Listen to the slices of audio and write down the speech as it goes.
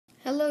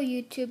Hello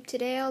YouTube,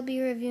 today I'll be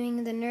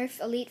reviewing the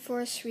Nerf Elite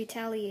Force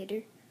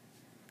Retaliator.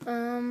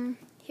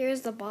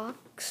 Here's the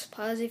box.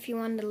 Pause if you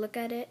wanted to look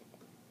at it.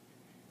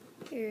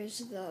 Here's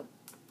the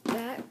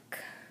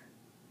back.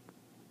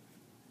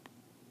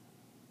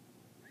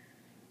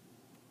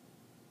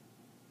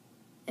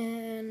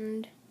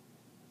 And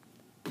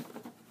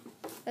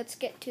let's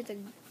get to the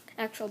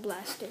actual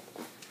blaster.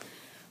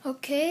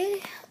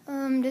 Okay,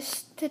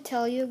 just to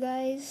tell you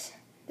guys,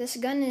 this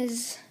gun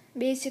is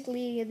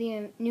basically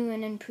the new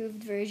and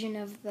improved version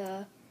of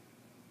the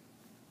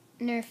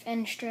Nerf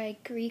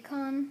N-Strike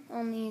Recon,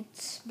 only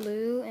it's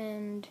blue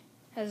and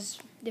has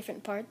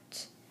different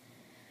parts.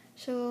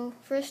 So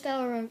first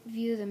I'll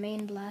review the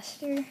main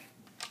blaster.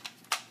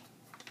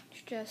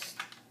 It's just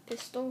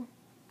pistol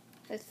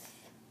with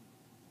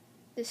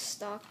this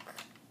stock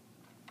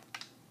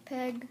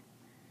peg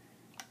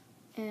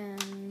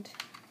and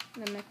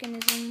the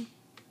mechanism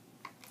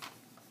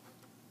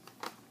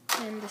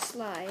and the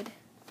slide.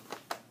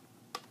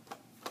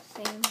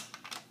 Same.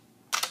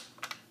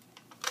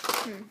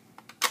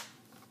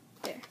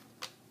 There.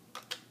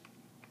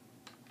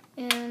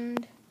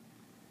 And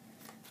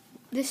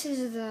this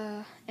is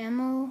the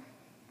ammo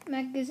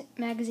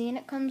magazine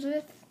it comes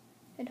with.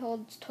 It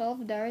holds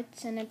 12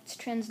 darts and it's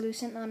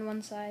translucent on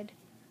one side.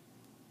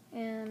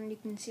 And you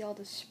can see all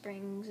the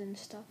springs and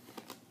stuff.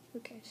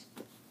 Who cares?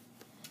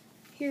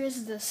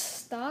 Here's the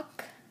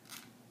stock.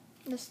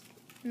 This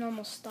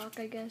normal stock,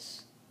 I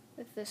guess,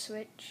 with the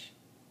switch.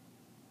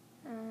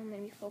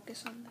 Maybe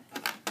focus on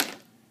that.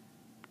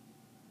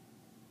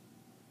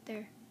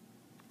 There.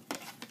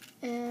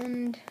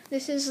 And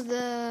this is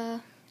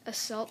the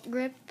assault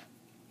grip,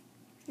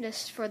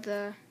 just for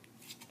the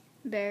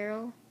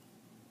barrel.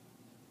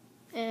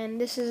 And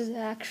this is the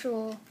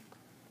actual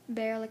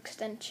barrel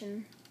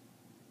extension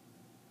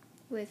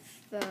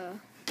with the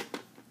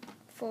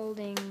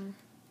folding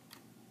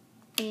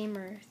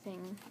aimer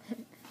thing.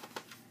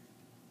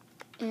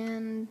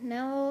 And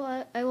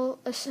now I will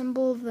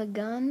assemble the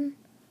gun,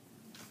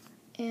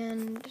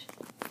 and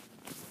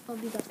I'll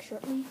be back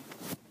shortly.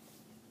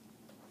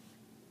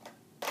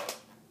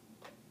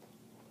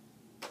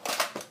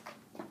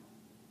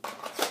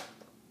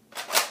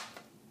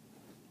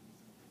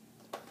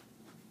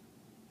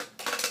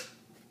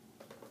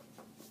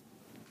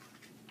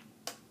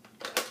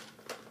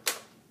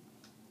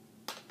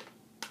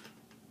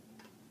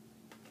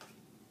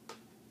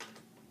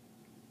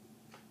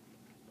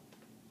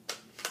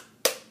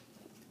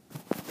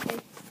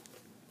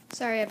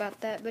 Sorry about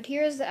that, but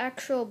here's the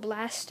actual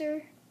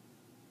blaster.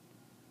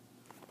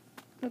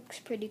 Looks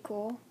pretty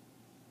cool.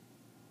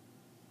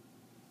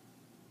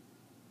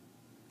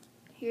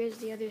 Here's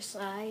the other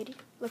side.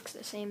 Looks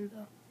the same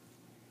though.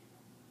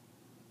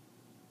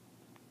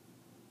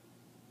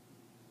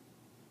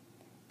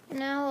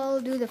 Now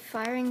I'll do the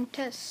firing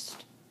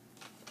test.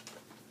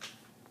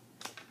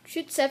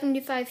 Shoot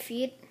 75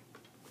 feet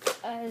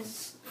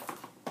as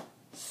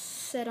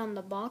said on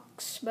the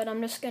box, but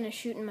I'm just gonna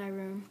shoot in my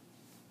room.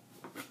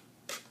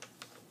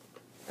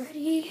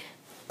 Ready?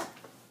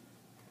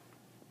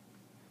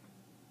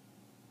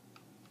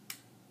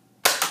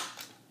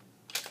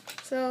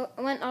 So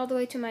I went all the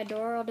way to my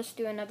door. I'll just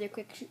do another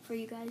quick shoot for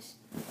you guys.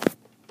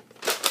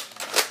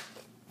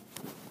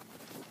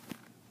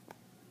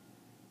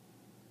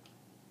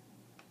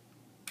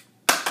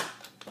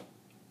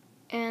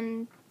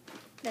 And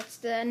that's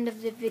the end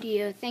of the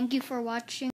video. Thank you for watching.